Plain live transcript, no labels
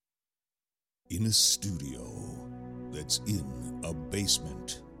In a studio that's in a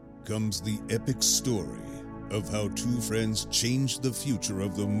basement comes the epic story of how two friends changed the future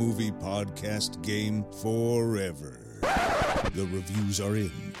of the movie podcast game forever. The reviews are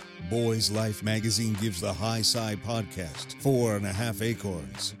in. Boys Life magazine gives the High Sci podcast 4.5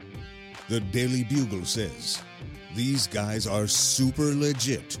 acorns. The Daily Bugle says, these guys are super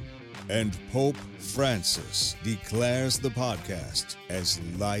legit. And Pope Francis declares the podcast as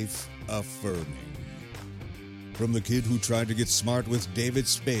life-affirming. From the kid who tried to get smart with David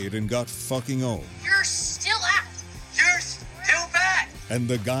Spade and got fucking old. You're still out. You're still bad. And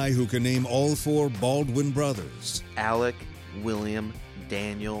the guy who can name all four Baldwin brothers. Alec, William,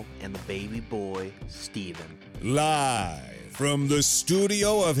 Daniel, and the baby boy, Stephen. Live from the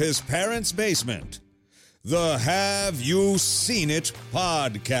studio of his parents' basement. The Have You Seen It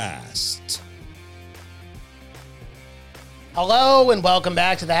podcast. Hello and welcome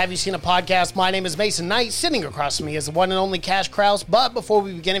back to the Have You Seen It podcast. My name is Mason Knight. Sitting across from me is the one and only Cash Kraus. But before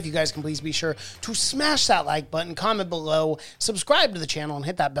we begin, if you guys can please be sure to smash that like button, comment below, subscribe to the channel, and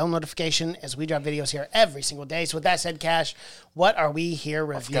hit that bell notification as we drop videos here every single day. So with that said, Cash, what are we here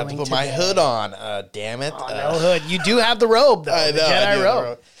reviewing today? I forgot to put today? my hood on. Damn it. Oh, no hood. You do have the robe, though. I know, the Jedi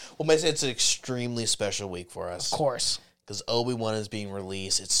robe. Well, Mason, it's an extremely special week for us. Of course. Because Obi-Wan is being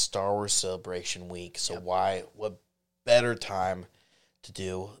released. It's Star Wars Celebration Week. So what better time to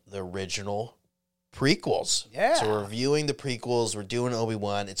do the original prequels? Yeah. So we're reviewing the prequels. We're doing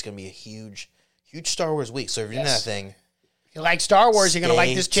Obi-Wan. It's going to be a huge Star Wars week. So if you're doing that thing, if you like Star Wars, you're going to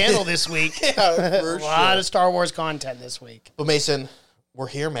like this channel this week. Yeah, for a lot of Star Wars content this week. But Mason, we're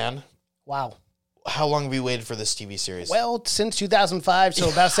here, man. Wow. How long have we waited for this TV series? Well, since 2005, so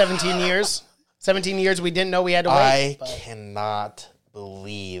about 17 years. 17 years we didn't know we had to wait. I cannot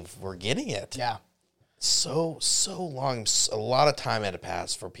believe we're getting it. Yeah. So long. A lot of time had to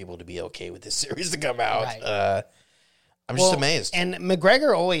pass for people to be okay with this series to come out. Right. I'm just amazed. And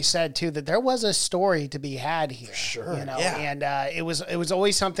McGregor always said, too, that there was a story to be had here. For sure. You know? Yeah. And it was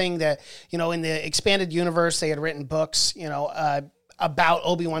always something that, you know, in the expanded universe, they had written books, you know, about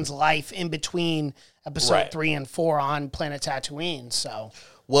Obi-Wan's life in between episode 3 and 4 on planet Tatooine. So,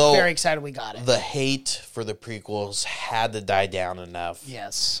 very excited we got it. The hate for the prequels had to die down enough.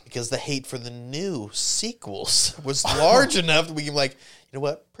 Yes. Because the hate for the new sequels was large enough that we can you know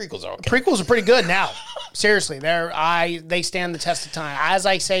what? Prequels are okay. Prequels are pretty good now. Seriously, they stand the test of time. As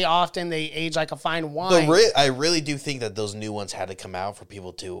I say often, they age like a fine wine. I really do think that those new ones had to come out for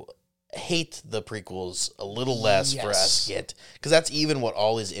people to hate the prequels a little less for us to get, because that's even what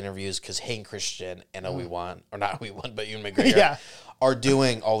all these interviews, because Hayden Christensen and Obi-Wan, or not Obi-Wan, but Ewan McGregor, are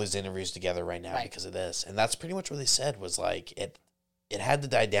doing all these interviews together right now because of this. And that's pretty much what they said was it had to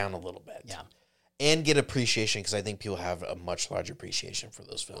die down a little bit. Yeah. And get appreciation, because I think people have a much larger appreciation for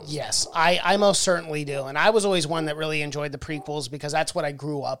those films. Yes, I most certainly do. And I was always one that really enjoyed the prequels because that's what I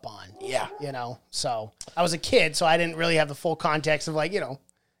grew up on. Yeah. You know, so I was a kid, so I didn't really have the full context of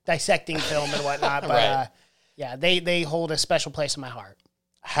dissecting film and whatnot. But they hold a special place in my heart.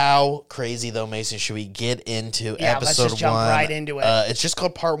 How crazy, though, Mason, should we get into episode let's just jump 1? right into it. It's just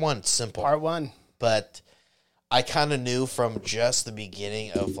called Part 1. It's simple. Part 1. But I kind of knew from just the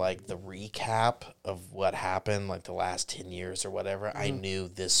beginning of, the recap of what happened, the last 10 years or whatever, I knew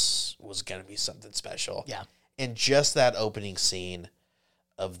this was going to be something special. Yeah. And just that opening scene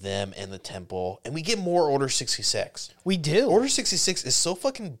of them in the temple, and we get more Order 66. We do. Order 66 is so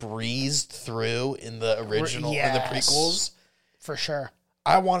fucking breezed through in the original, in the prequels. For sure.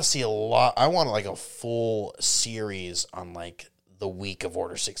 I want to see a lot. I want a full series on the week of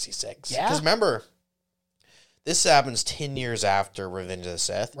Order 66. Yeah. Because remember, this happens 10 years after Revenge of the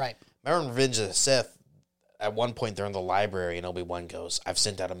Sith. Right. Remember Revenge of the Sith? At one point, they're in the library, and Obi-Wan goes, "I've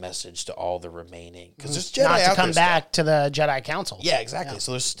sent out a message to all the remaining." Because there's Jedi not to out come there back to the Jedi Council. Yeah, exactly.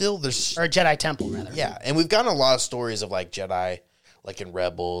 So there's or Jedi Temple rather. Yeah, and we've gotten a lot of stories of Jedi, in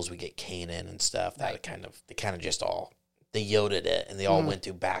Rebels. We get Kanan and stuff that they kind of just all they Yoda'd it, and they all went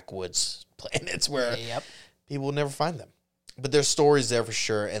to backwoods planets where people will never find them. But there's stories there for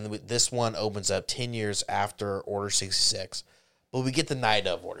sure, and this one opens up 10 years after Order 66. But we get the night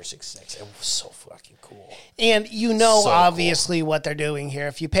of Order 66. It was so fucking cool. And obviously what they're doing here.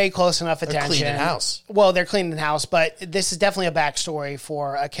 If you pay close enough attention. They're cleaning house. Well, they're cleaning house, but this is definitely a backstory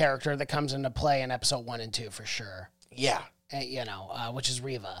for a character that comes into play in episode 1 and 2 for sure. Yeah. Which is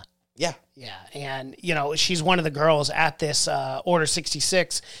Reva. Yeah. Yeah. And, she's one of the girls at this Order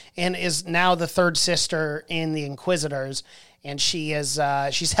 66 and is now the third sister in the Inquisitors. And she's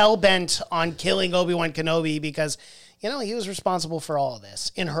hell-bent on killing Obi-Wan Kenobi because he was responsible for all of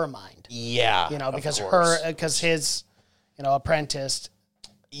this in her mind. Yeah. Because his, apprentice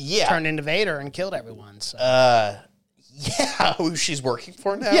turned into Vader and killed everyone. So. Yeah, who she's working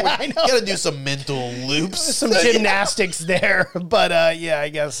for now. Yeah, I know. You gotta do some mental loops. Some gymnastics there, but yeah, I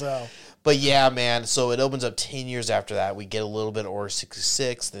guess so. But yeah, man, so it opens up 10 years after that. We get a little bit of Order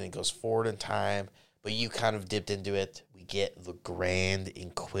 66, then it goes forward in time. But you kind of dipped into it. We get the Grand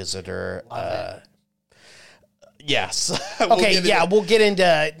Inquisitor. Yes. Okay, we'll get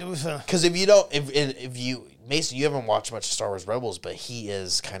into... Because if you... Mason, you haven't watched much of Star Wars Rebels, but he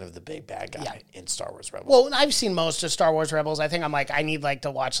is kind of the big bad guy in Star Wars Rebels. Well, I've seen most of Star Wars Rebels. I think I need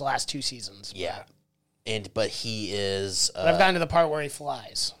to watch the last 2 seasons. Yeah. But he is... I've gotten to the part where he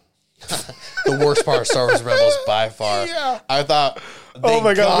flies. The worst part of Star Wars Rebels by far. Yeah. I thought... Oh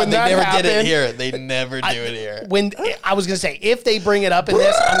my God, when they that never happened, did it here. They never do it here. When I was going to say, if they bring it up in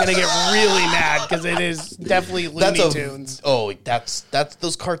this, I'm going to get really mad because it is definitely Looney Tunes. That's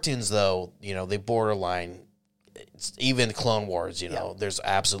those cartoons, though, they borderline... Even Clone Wars, there's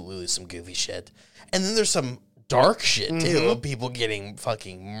absolutely some goofy shit. And then there's some dark shit, too, of people getting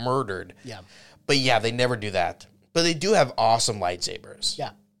fucking murdered. Yeah. But yeah, they never do that. But they do have awesome lightsabers.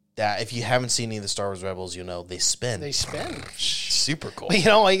 Yeah. That if you haven't seen any of the Star Wars Rebels, they spin. They spin. Super cool. But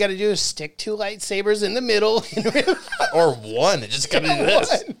all you got to do is stick 2 lightsabers in the middle. Or one. Just got to do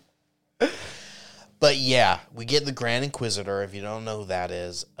this. But yeah, we get the Grand Inquisitor. If you don't know who that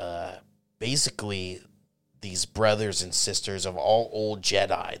is, basically... These brothers and sisters of all old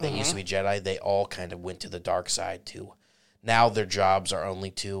Jedi, they used to be Jedi, they all kind of went to the dark side too. Now their jobs are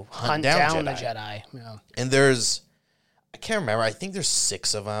only to hunt down the Jedi. Yeah. And I can't remember, I think there's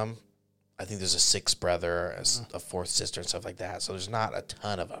 6 of them. I think there's a 6th brother, a 4th sister, and stuff like that. So there's not a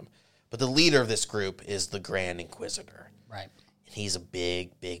ton of them. But the leader of this group is the Grand Inquisitor. Right. And he's a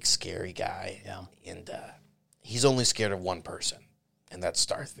big, big, scary guy. Yeah. And he's only scared of one person, and that's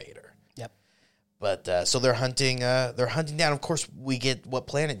Darth Vader. But so they're hunting down. Of course, we get what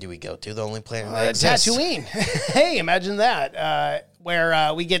planet do we go to? The only planet that exists. Tatooine. Hey, imagine that.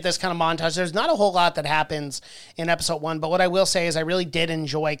 Where we get this kind of montage. There's not a whole lot that happens in episode 1, but what I will say is I really did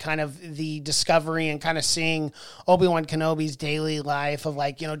enjoy kind of the discovery and kind of seeing Obi-Wan Kenobi's daily life of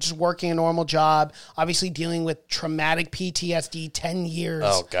just working a normal job, obviously dealing with traumatic PTSD 10 years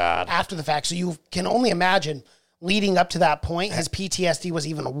after the fact. So you can only imagine. Leading up to that point, his PTSD was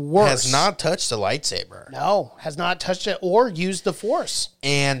even worse. Has not touched a lightsaber. No, has not touched it or used the Force.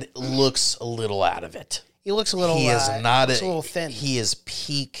 And looks a little out of it. He looks a little. He is not a little thin. He is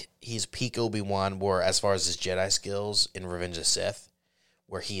peak. He's peak Obi-Wan, where as far as his Jedi skills in Revenge of the Sith,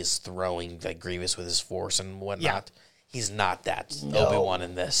 where he is throwing Grievous with his Force and whatnot. Yeah. He's not that Obi-Wan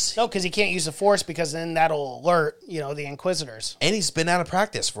in this. No, because he can't use the Force because then that'll alert, the Inquisitors. And he's been out of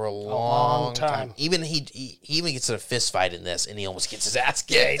practice for a long time. Even he even gets in a fist fight in this, and he almost gets his ass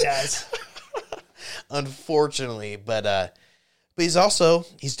kicked. Yeah, he does. Unfortunately, but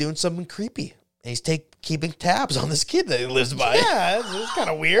he's doing something creepy. And he's keeping tabs on this kid that he lives by. Yeah, it's kind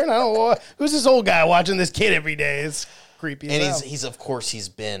of weird. I don't know who's this old guy watching this kid every day. It's creepy. And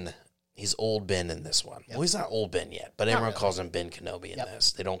he's old Ben in this one. Yep. Well, he's not old Ben yet, but everyone calls him Ben Kenobi in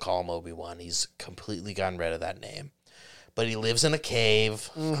this. They don't call him Obi-Wan. He's completely gotten rid of that name. But he lives in a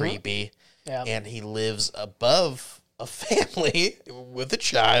cave, creepy, and he lives above a family with a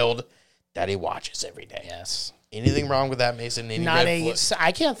child that he watches every day. Yes. Anything wrong with that, Mason?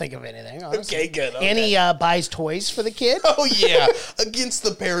 I can't think of anything, honestly. Okay, good. Okay. And he buys toys for the kid. Oh, yeah. Against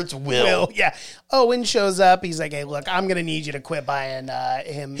the parents' will. Yeah. Owen shows up. He's like, hey, look, I'm going to need you to quit buying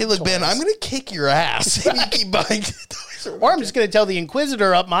him Hey, look, toys. Ben, I'm going to kick your ass if you keep buying toys. Or I'm just going to tell the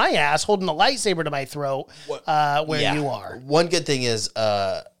Inquisitor up my ass, holding a lightsaber to my throat, where you are. One good thing is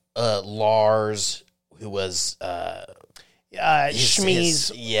Lars, who was...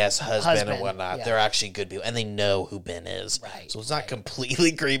 Shmi's husband and whatnot. Yeah. They're actually good people, and they know who Ben is. Right. So it's not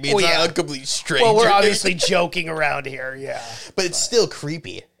completely creepy. It's not a complete stranger. Well, we're obviously joking around here, but it's still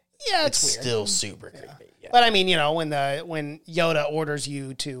creepy. Yeah, it's weird. Still super creepy. Yeah. But I mean, when Yoda orders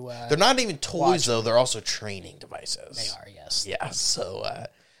you to, they're not even toys though. They're also training devices. They are, yes. Yeah. So,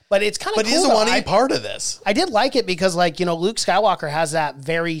 but it's kind of. But he doesn't want any part of this. I did like it because, Luke Skywalker has that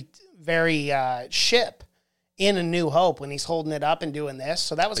very, very ship in A New Hope when he's holding it up and doing this.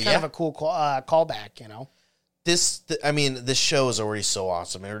 So that was kind of a cool callback, This show is already so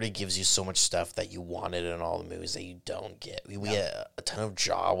awesome. It already gives you so much stuff that you wanted in all the movies that you don't get. We get a ton of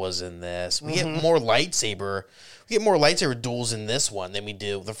Jawas in this. We get more lightsaber. We get more lightsaber duels in this one than we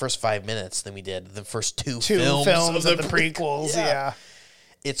do the first 5 minutes than we did the first two films of the prequels. Yeah.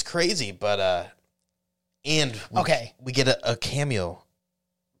 It's crazy, but we get a cameo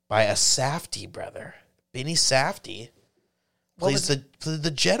by a Safdie brother. Benny Safdie plays the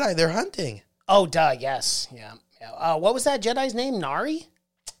Jedi they're hunting. Oh, duh, yes. Yeah. What was that Jedi's name? Nari?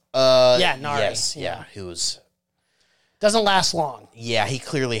 Yeah, Nari. Yes, Yeah. who's... Doesn't last long. Yeah, he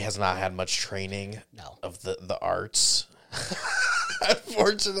clearly has not had much training of the arts,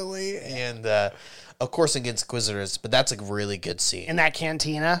 unfortunately. And, of course, against Inquisitors, but that's a really good scene. In that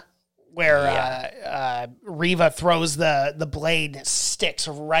cantina where Riva throws the blade and it sticks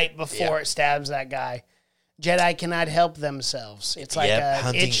right before it stabs that guy. Jedi cannot help themselves. It's like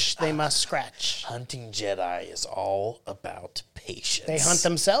an itch they must scratch. Hunting Jedi is all about patience. They hunt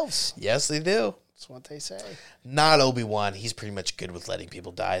themselves. Yes, they do. That's what they say. Not Obi-Wan. He's pretty much good with letting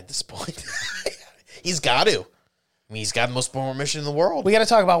people die at this point. He's got to. I mean, he's got the most important mission in the world. We got to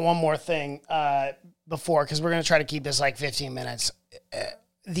talk about one more thing before, because we're going to try to keep this like 15 minutes.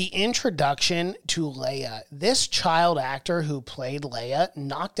 The introduction to Leia, this child actor who played Leia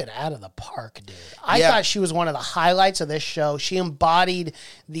knocked it out of the park, dude. I thought she was one of the highlights of this show. She embodied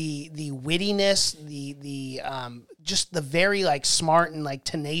the wittiness, the just the very like smart and like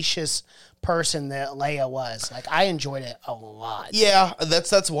tenacious person that Leia was. Like, I enjoyed it a lot. Yeah,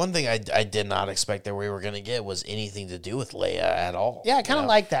 that's one thing I did not expect that we were going to get was anything to do with Leia at all. Yeah, I kind of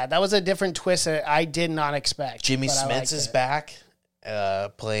like that. That was a different twist that I did not expect. Jimmy Smits is back.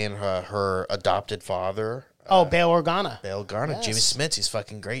 Playing her adopted father. Bail Organa. Bail Organa. Yes. Jimmy Smits, he's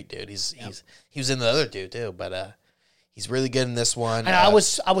fucking great, dude. He was in the other dude too, but he's really good in this one. And I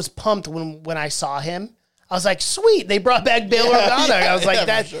was pumped when I saw him. I was like, sweet, they brought back Bail Organa. I was like,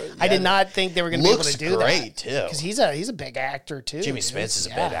 that. Sure. I did not think they were going to be able to do that. Looks great too, because he's a big actor too. Jimmy Smits is a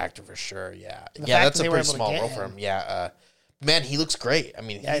big actor for sure. Yeah, that's a pretty small role for him. Yeah. Man, he looks great. I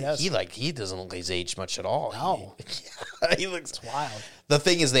mean, he doesn't look like he's aged much at all. No. He looks... It's wild. The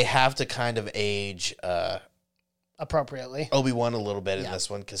thing is, they have to kind of age... appropriately. Obi-Wan a little bit in this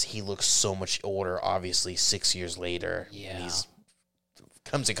one, because he looks so much older, obviously, 6 years later. Yeah. And he's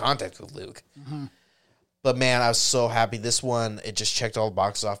comes in contact with Luke. Mm-hmm. But man, I was so happy. This one, it just checked all the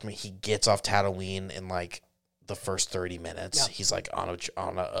boxes off me. He gets off Tatooine in like the first 30 minutes. Yep. He's like on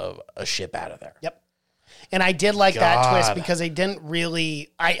a ship out of there. Yep. And I did like that twist because they didn't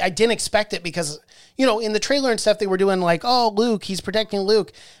really... I didn't expect it because, in the trailer and stuff, they were doing like, oh, Luke, he's protecting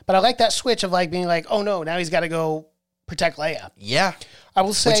Luke. But I like that switch of like being like, oh, no, now he's got to go protect Leia. Yeah. I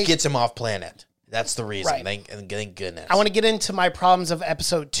will say... Which gets him off planet. That's the reason. Right. Thank goodness. I want to get into my problems of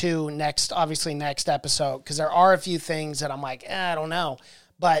episode 2 next episode, because there are a few things that I'm like, I don't know.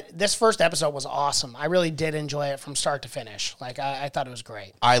 But this first episode was awesome. I really did enjoy it from start to finish. Like, I thought it was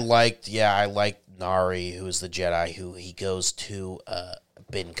great. I liked Nari, who is the Jedi, who he goes to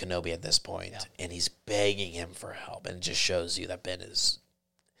Ben Kenobi at this point, and he's begging him for help. And it just shows you that Ben is...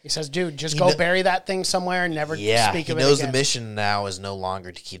 He says, dude, just go bury that thing somewhere and never speak of it again. He knows the mission now is no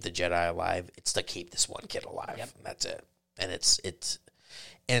longer to keep the Jedi alive. It's to keep this one kid alive. Yep. And that's it. And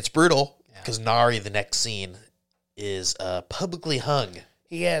it's brutal, because Nari, the next scene, is publicly hung.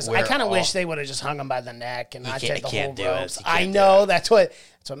 He is. I kind of wish they would have just hung him by the neck and not take the whole ropes. I know. That's what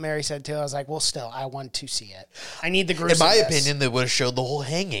Mary said too. I was like, well, still, I want to see it. I need the gruesomeness. In my opinion, they would have showed the whole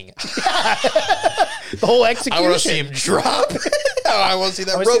hanging. The whole execution. I want to see him drop. I want to see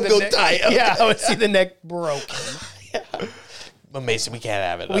that rope go tight. Yeah, I want to see the neck broken. But Mason, we can't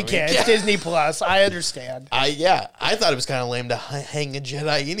have it. We can't. It's Disney Plus. I understand. I thought it was kind of lame to hang a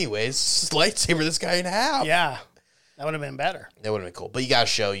Jedi anyways. Just lightsaber this guy in half. Yeah. That would have been better. That would have been cool. But you got to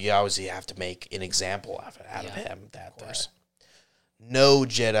show, you obviously have to make an example out of him. That no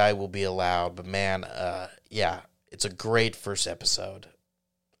Jedi will be allowed. But man, it's a great first episode.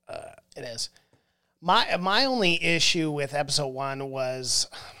 It is. My only issue with episode 1 was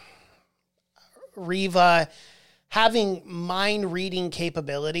Riva having mind-reading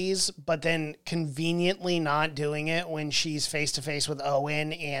capabilities, but then conveniently not doing it when she's face-to-face with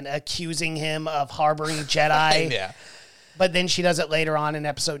Owen and accusing him of harboring Jedi. Yeah. But then she does it later on in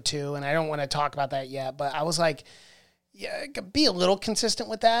episode 2, and I don't want to talk about that yet, but I was like, be a little consistent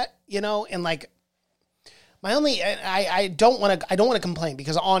with that, and like, my only, I don't want to complain,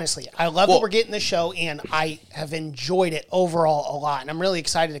 because honestly, I love that we're getting this show, and I have enjoyed it overall a lot, and I'm really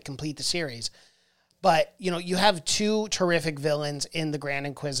excited to complete the series. But, you have 2 terrific villains in the Grand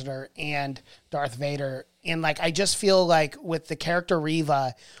Inquisitor and Darth Vader. And, like, I just feel like with the character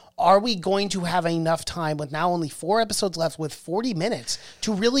Riva, are we going to have enough time with now only 4 episodes left with 40 minutes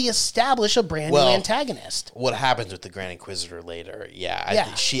to really establish a brand new antagonist? What happens with the Grand Inquisitor later?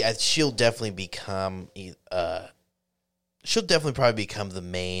 She'll definitely become... she'll definitely probably become the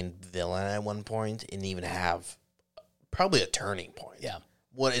main villain at one point and even have probably a turning point. Yeah.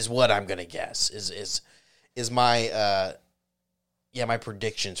 What I'm gonna guess is my my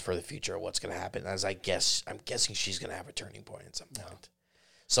predictions for the future of what's gonna happen. As I'm guessing she's gonna have a turning point at some point.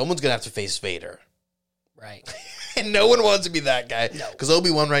 Someone's gonna have to face Vader, Right. And no one wants to be that guy. Because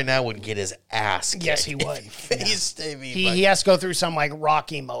Obi-Wan right now would get his ass kicked. Yes, he would. He has to go through some like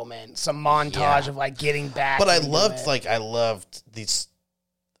Rocky moment, some montage of like getting back. But I loved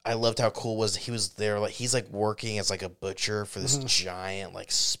how cool was he was there. Like he's like working as like a butcher for this giant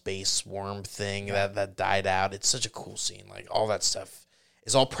like space worm thing that died out. It's such a cool scene. Like all that stuff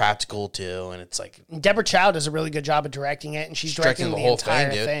is all practical too, and it's like Deborah Chow does a really good job of directing it, and she's directing the whole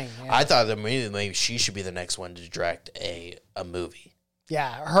entire thing. Yeah. I thought that maybe she should be the next one to direct a movie.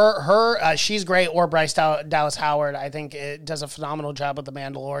 Yeah, her she's great. Or Bryce Dallas Howard, I think, it does a phenomenal job with The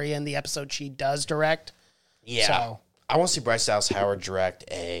Mandalorian. The episode she does direct. Yeah, so, I want to see Bryce Dallas Howard direct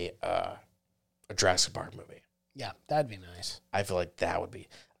a Jurassic Park movie. Yeah, that'd be nice. I feel like that would be.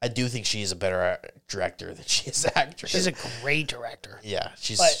 I do think she's a better director than she is actress. She's a great director. Yeah,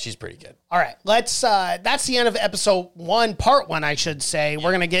 she's pretty good. All right, let's. That's the end of episode 1, part 1, I should say.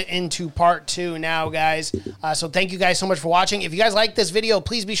 We're gonna get into part 2 now, guys. So thank you guys so much for watching. If you guys like this video,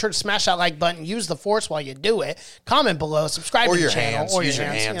 please be sure to smash that like button. Use the Force while you do it. Comment below. Subscribe to the channel. Or use your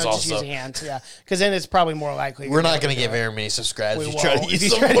hands. Just use your hands. Yeah, because then it's probably more likely. We're not gonna get very many subscribers if you try to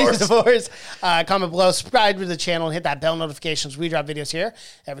use the Force. Comment below. Subscribe to the channel and hit that bell notifications. We drop videos here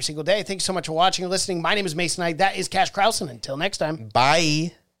every single day. Thank you so much for watching and listening. My name is Mason Knight. That is Cash Krause. Until next time.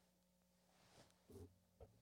 Bye.